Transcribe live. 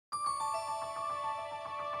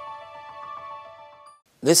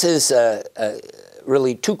This is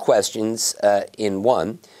really two questions in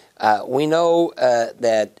one. We know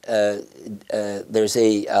that there's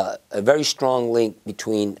a very strong link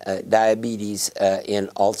between diabetes and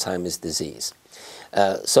Alzheimer's disease.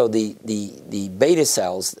 So the beta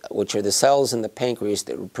cells, which are the cells in the pancreas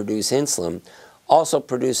that produce insulin, also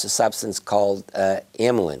produce a substance called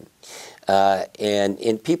amylin. And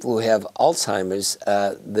in people who have Alzheimer's,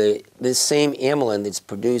 this same amylin that's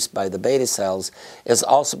produced by the beta cells has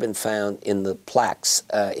also been found in the plaques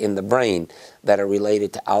in the brain that are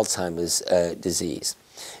related to Alzheimer's disease.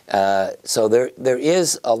 So there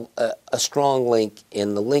is a strong link,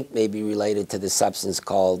 and the link may be related to the substance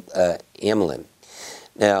called amylin.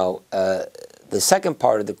 Now, the second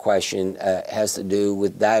part of the question has to do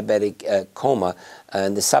with diabetic coma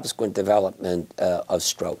and the subsequent development of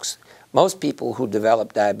strokes. Most people who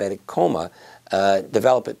develop diabetic coma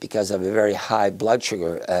develop it because of a very high blood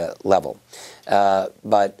sugar level.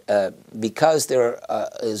 But because there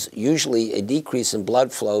is usually a decrease in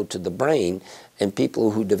blood flow to the brain in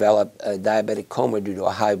people who develop diabetic coma due to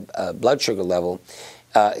a high blood sugar level,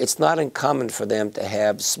 it's not uncommon for them to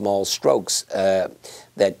have small strokes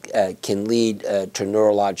that can lead to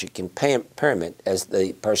neurologic impairment as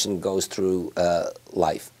the person goes through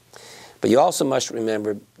life. But you also must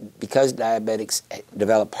remember, because diabetics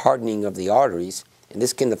develop hardening of the arteries, and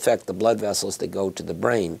this can affect the blood vessels that go to the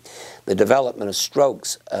brain, the development of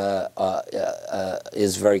strokes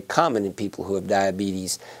is very common in people who have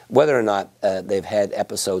diabetes, whether or not they've had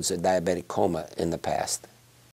episodes of diabetic coma in the past.